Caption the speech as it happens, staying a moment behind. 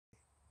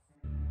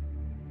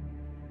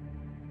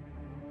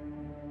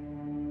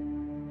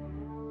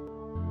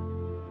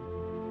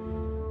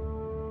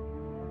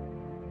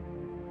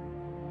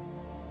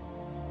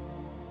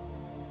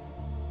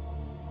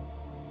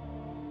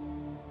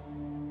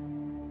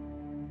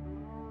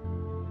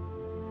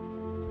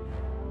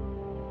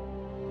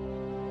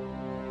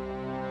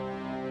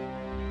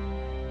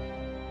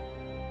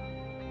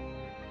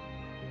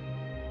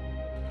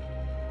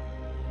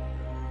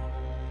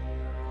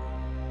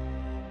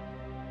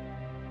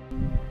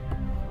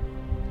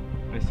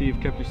I see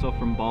you've kept yourself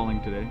from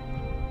bawling today.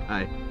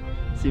 Aye,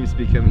 seems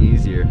becoming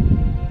easier.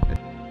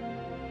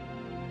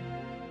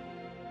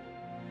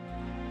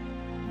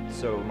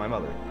 So, my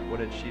mother, what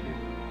did she do?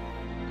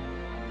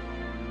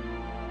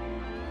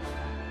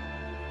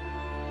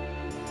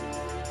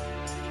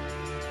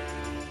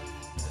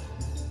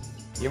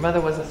 Your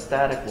mother was a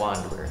static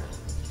wanderer.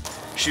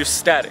 She was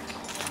static.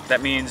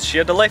 That means she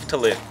had a life to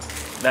live.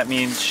 That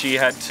means she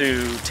had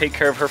to take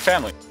care of her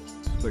family.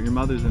 But your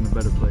mother's in a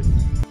better place.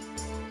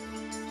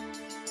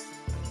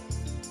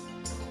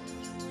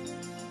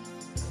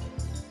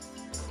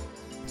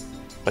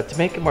 But to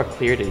make it more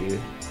clear to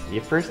you,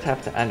 you first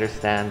have to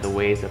understand the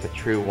ways of a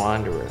true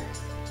wanderer.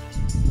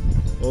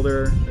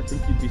 Older, I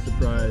think you'd be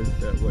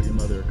surprised at what your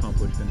mother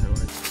accomplished in her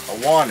life.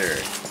 A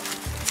wanderer?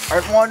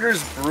 Aren't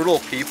wanderers brutal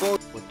people?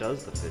 What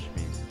does the fish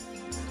mean?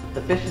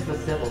 The fish is the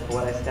symbol for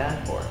what I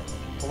stand for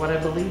what I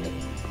believe in.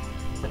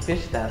 The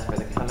fish stands for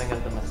the coming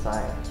of the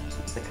Messiah,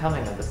 the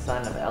coming of the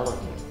Son of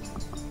Elohim.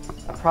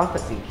 A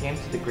prophecy came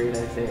to the great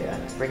Isaiah,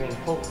 bringing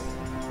hopes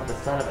of the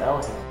Son of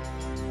Elohim.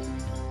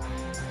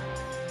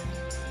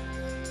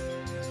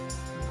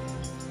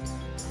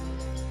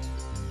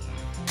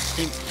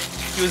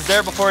 He was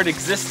there before it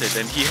existed,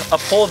 and he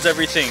upholds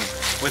everything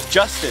with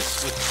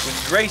justice,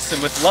 with grace,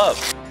 and with love.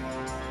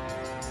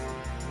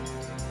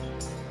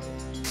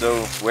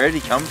 So, where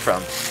did he come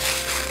from?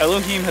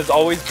 Elohim has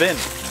always been.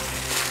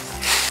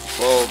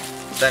 Well,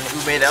 then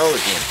who made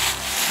Elohim?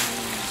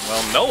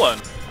 Well, no one.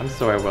 I'm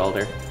sorry,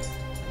 Welder,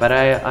 but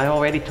I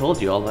already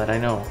told you all that I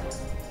know.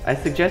 I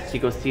suggest you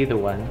go see the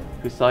one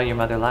who saw your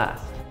mother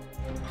last.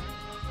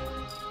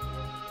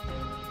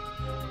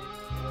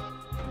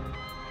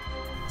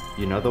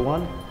 You know the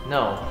one?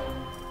 No,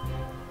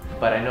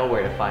 but I know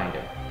where to find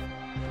her.